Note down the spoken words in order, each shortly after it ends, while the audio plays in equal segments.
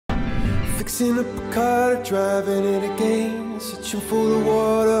Fixing up a car, driving it again, searching for the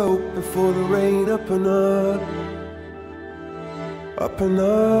water, hoping for the rain. Up and up, up and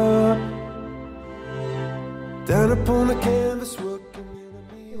up, down upon the canvas.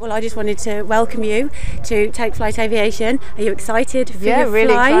 Well, I just wanted to welcome you to Take Flight Aviation. Are you excited for your flight? Yeah,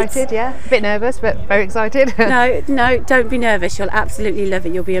 really excited, yeah. A bit nervous, but very excited. No, don't be nervous. You'll absolutely love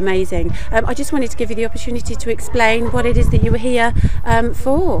it. You'll be amazing. I just wanted to give you the opportunity to explain what it is that you were here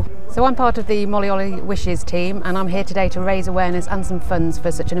for. So I'm part of the Molly Ollie Wishes team, and I'm here today to raise awareness and some funds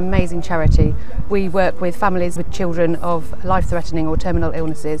for such an amazing charity. We work with families with children of life-threatening or terminal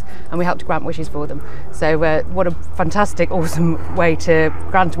illnesses, and we help to grant wishes for them. So what a fantastic, awesome way to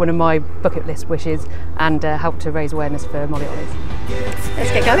grant one of my bucket list wishes and help to raise awareness for Molly Ollies.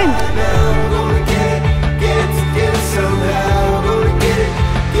 Let's get going.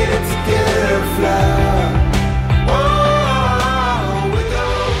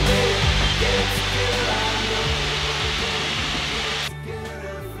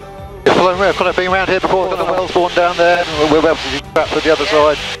 I've kind of been around here before. We've got the Wellsbourne down there. We'll be able to do traps to the other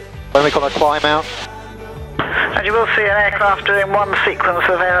side when we kind of climb out. And you will see an aircraft doing one sequence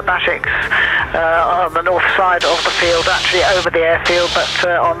of aerobatics on the north side of the field, actually over the airfield, but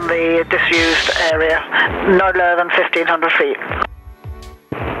on the disused area, no lower than 1,500 feet.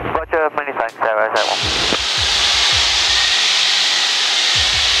 Roger, many thanks, Sarah, is that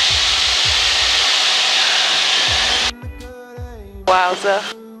one?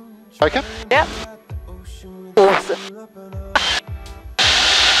 Wowza. Okay. Yep. Awesome.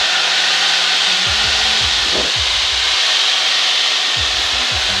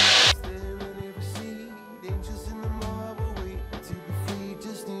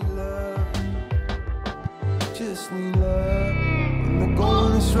 Just need love when the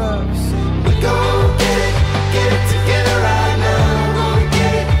going is rough. We gon' get it together right now. We're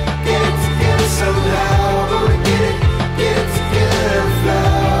gonna get it together somehow. We're gonna get it together and fly.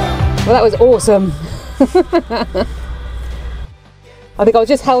 Well, that was awesome. I think I was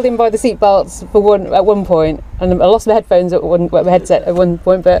just held in by the seat belts at one point, and I lost my headphones my headset at one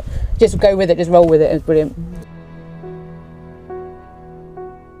point, but just go with it, just roll with it. It was brilliant.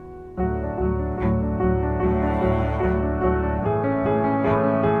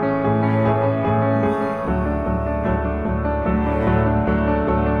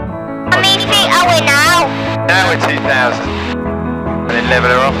 Now we're 2,000. And then level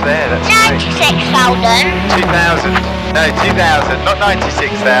her off there. That's 96,000. 2,000. No, 2,000, not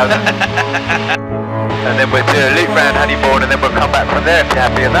 96,000. And then we'll do a loop round Honeybourne, and then we'll come back from there if you're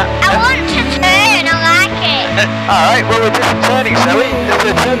happy with that. I want to turn, I like it. Alright, well we'll do some turning, shall we? Let's do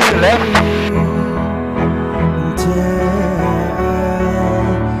a turn to the left.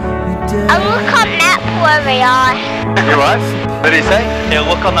 I look on map where we are. You what? What did he say? Yeah,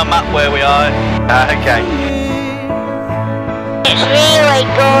 look on the map where we are. Okay. It's really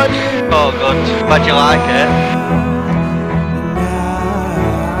good. Oh, good. Glad you like it.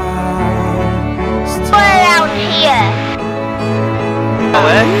 We're around here. Oh,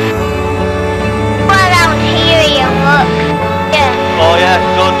 eh? We're around here, you look. Yeah. Oh, yeah,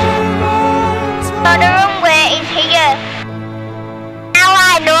 good. So the runway is here. Now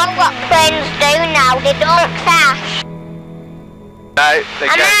I know what planes do now, they don't crash. No, they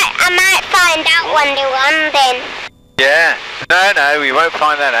go. I might find out when they're landing. Yeah. No, we won't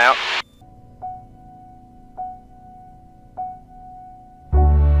find that out.